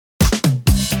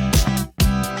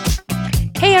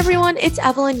everyone, it's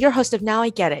Evelyn, your host of Now I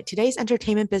Get It, today's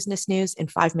entertainment business news in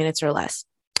 5 minutes or less.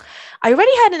 I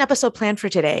already had an episode planned for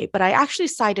today, but I actually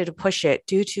decided to push it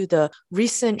due to the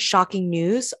recent shocking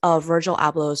news of Virgil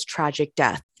Abloh's tragic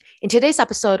death. In today's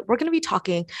episode, we're going to be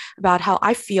talking about how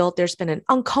I feel there's been an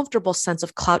uncomfortable sense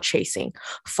of clout chasing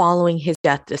following his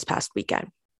death this past weekend.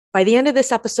 By the end of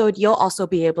this episode, you'll also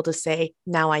be able to say,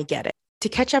 now I get it. To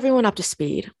catch everyone up to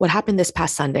speed, what happened this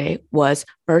past Sunday was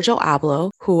Virgil Abloh,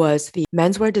 who was the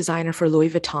menswear designer for Louis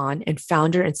Vuitton and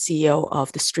founder and CEO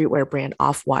of the streetwear brand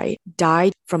Off-White,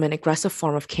 died from an aggressive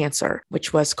form of cancer,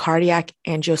 which was cardiac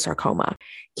angiosarcoma.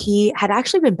 He had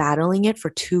actually been battling it for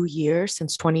 2 years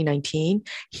since 2019.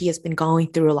 He has been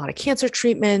going through a lot of cancer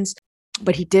treatments,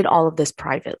 but he did all of this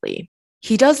privately.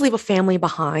 He does leave a family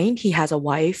behind. He has a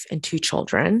wife and 2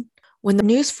 children. When the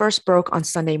news first broke on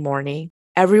Sunday morning,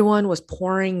 everyone was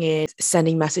pouring in,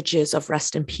 sending messages of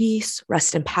rest in peace,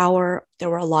 rest in power. There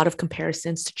were a lot of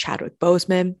comparisons to Chadwick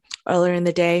Boseman earlier in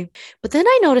the day. But then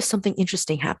I noticed something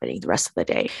interesting happening the rest of the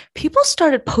day. People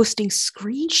started posting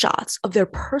screenshots of their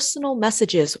personal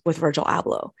messages with Virgil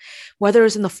Abloh, whether it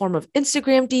was in the form of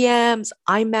Instagram DMs,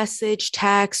 iMessage,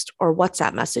 text, or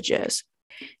WhatsApp messages.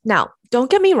 Now, don't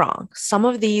get me wrong. Some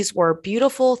of these were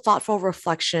beautiful, thoughtful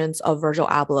reflections of Virgil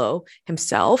Abloh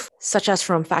himself, such as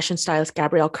from fashion stylist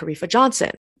Gabrielle Carifa Johnson,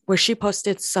 where she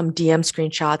posted some DM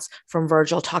screenshots from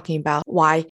Virgil talking about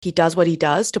why he does what he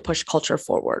does to push culture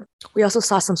forward. We also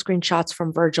saw some screenshots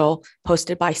from Virgil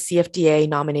posted by CFDA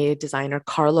nominated designer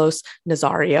Carlos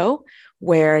Nazario,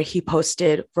 where he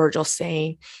posted Virgil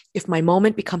saying, if my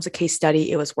moment becomes a case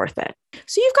study, it was worth it.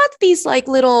 So you've got these like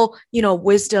little,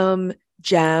 wisdom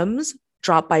gems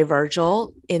dropped by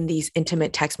Virgil in these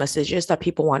intimate text messages that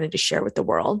people wanted to share with the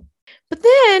world. But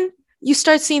then you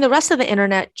start seeing the rest of the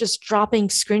internet just dropping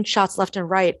screenshots left and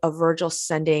right of Virgil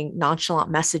sending nonchalant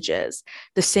messages,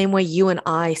 the same way you and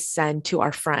I send to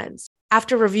our friends.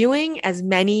 After reviewing as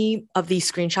many of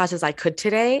these screenshots as I could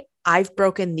today, I've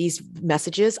broken these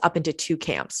messages up into 2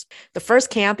 camps. The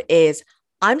first camp is,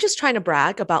 I'm just trying to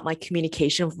brag about my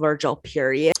communication with Virgil,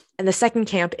 period. And the second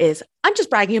camp is, I'm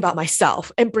just bragging about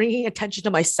myself and bringing attention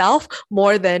to myself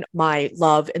more than my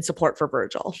love and support for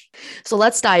Virgil. So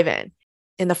let's dive in.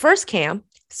 In the first camp,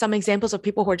 some examples of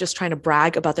people who are just trying to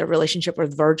brag about their relationship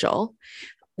with Virgil.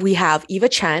 We have Eva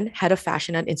Chen, head of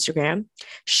fashion on Instagram.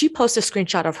 She posted a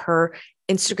screenshot of her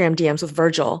Instagram DMs with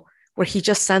Virgil, where he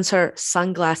just sends her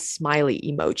sunglass smiley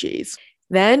emojis.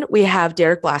 Then we have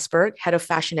Derek Blasberg, head of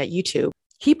fashion at YouTube.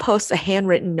 He posts a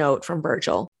handwritten note from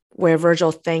Virgil, where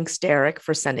Virgil thanks Derek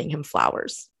for sending him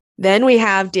flowers. Then we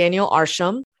have Daniel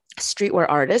Arsham, a streetwear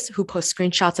artist, who posts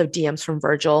screenshots of DMs from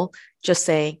Virgil, just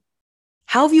saying,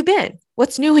 how have you been?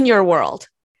 What's new in your world?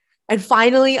 And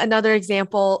finally, another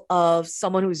example of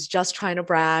someone who's just trying to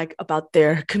brag about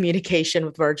their communication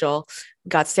with Virgil. We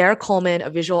got Sarah Coleman, a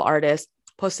visual artist,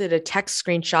 posted a text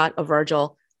screenshot of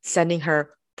Virgil sending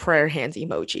her prayer hands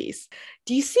emojis.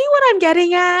 Do you see what I'm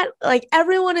getting at? Like,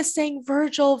 everyone is saying,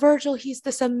 Virgil, he's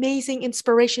this amazing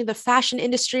inspiration in the fashion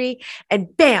industry.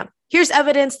 And bam, here's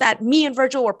evidence that me and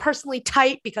Virgil were personally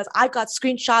tight because I've got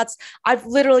screenshots. I've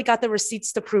literally got the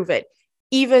receipts to prove it,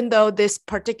 even though this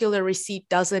particular receipt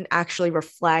doesn't actually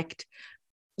reflect,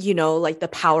 like the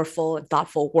powerful and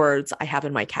thoughtful words I have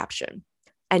in my caption.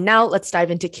 And now let's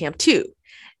dive into camp 2.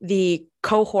 The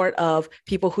cohort of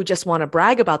people who just want to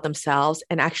brag about themselves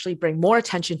and actually bring more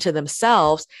attention to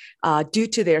themselves due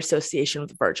to their association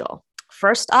with Virgil.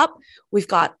 First up, we've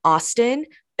got Austin,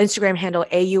 Instagram handle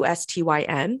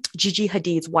AUSTYN, Gigi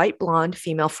Hadid's white blonde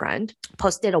female friend,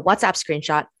 posted a WhatsApp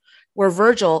screenshot where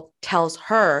Virgil tells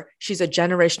her she's a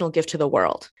generational gift to the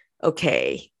world.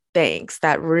 Okay, thanks.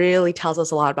 That really tells us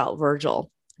a lot about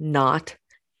Virgil, not.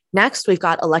 Next, we've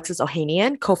got Alexis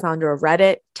Ohanian, co-founder of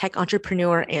Reddit, tech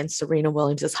entrepreneur, and Serena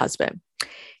Williams' husband.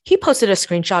 He posted a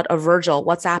screenshot of Virgil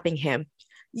WhatsApping him.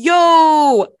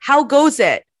 Yo, how goes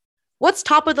it? What's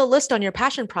top of the list on your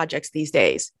passion projects these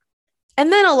days? And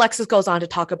then Alexis goes on to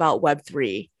talk about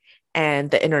Web3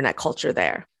 and the internet culture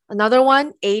there. Another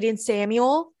one, Aiden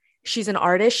Samuel. She's an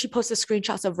artist. She posted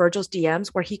screenshots of Virgil's DMs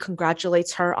where he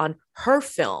congratulates her on her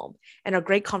film and a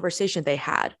great conversation they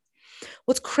had.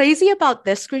 What's crazy about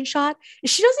this screenshot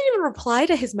is she doesn't even reply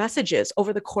to his messages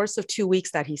over the course of 2 weeks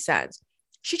that he sends.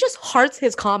 She just hearts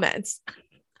his comments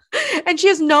and she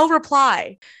has no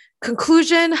reply.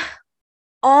 Conclusion,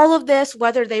 all of this,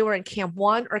 whether they were in camp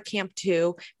 1 or camp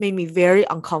 2, made me very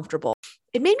uncomfortable.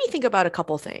 It made me think about a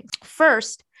couple things.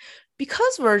 First,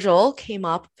 because Virgil came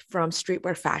up from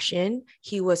streetwear fashion,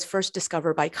 he was first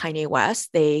discovered by Kanye West.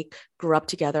 They grew up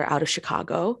together out of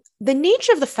Chicago. The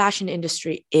nature of the fashion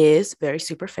industry is very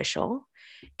superficial.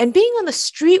 And being on the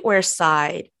streetwear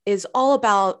side is all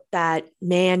about that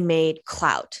man-made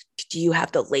clout. Do you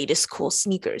have the latest cool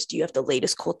sneakers? Do you have the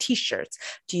latest cool t-shirts?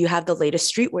 Do you have the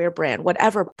latest streetwear brand,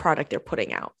 whatever product they're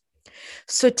putting out?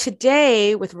 So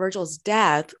today, with Virgil's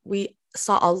death, we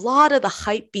saw a lot of the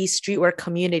hypebeast streetwear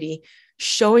community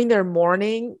showing their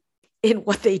mourning in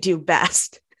what they do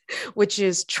best, which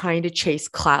is trying to chase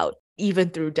clout, even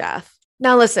through death.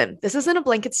 Now, listen, this isn't a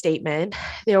blanket statement.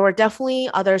 There were definitely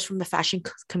others from the fashion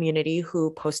community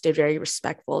who posted very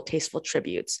respectful, tasteful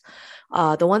tributes.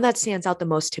 The one that stands out the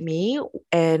most to me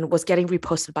and was getting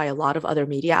reposted by a lot of other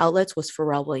media outlets was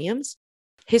Pharrell Williams.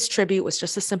 His tribute was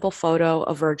just a simple photo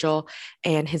of Virgil,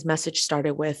 and his message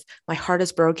started with, "My heart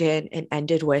is broken," and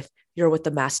ended with, "You're with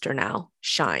the master now.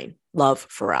 Shine. Love,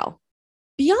 Pharrell."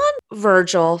 Beyond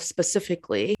Virgil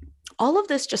specifically, all of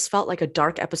this just felt like a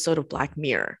dark episode of Black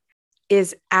Mirror.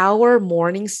 Is our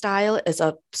mourning style as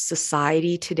a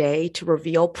society today to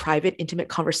reveal private, intimate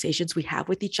conversations we have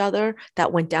with each other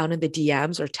that went down in the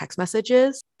DMs or text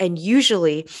messages? And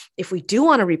usually, if we do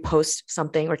want to repost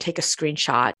something or take a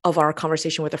screenshot of our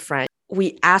conversation with a friend,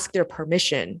 we ask their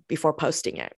permission before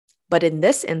posting it. But in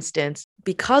this instance,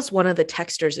 because one of the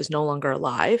texters is no longer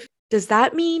alive, does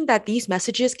that mean that these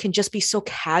messages can just be so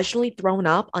casually thrown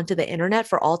up onto the internet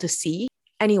for all to see?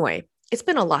 Anyway, it's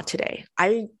been a lot today.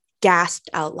 I gasped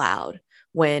out loud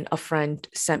when a friend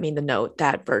sent me the note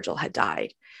that Virgil had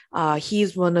died.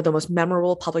 He's one of the most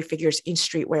memorable public figures in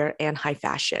streetwear and high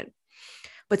fashion.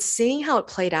 But seeing how it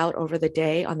played out over the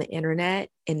day on the internet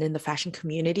and in the fashion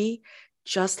community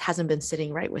just hasn't been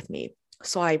sitting right with me.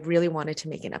 So I really wanted to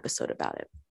make an episode about it.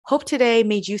 Hope today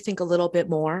made you think a little bit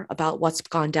more about what's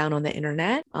gone down on the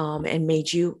internet and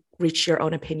made you reach your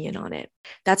own opinion on it.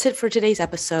 That's it for today's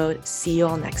episode. See you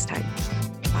all next time.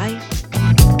 Bye.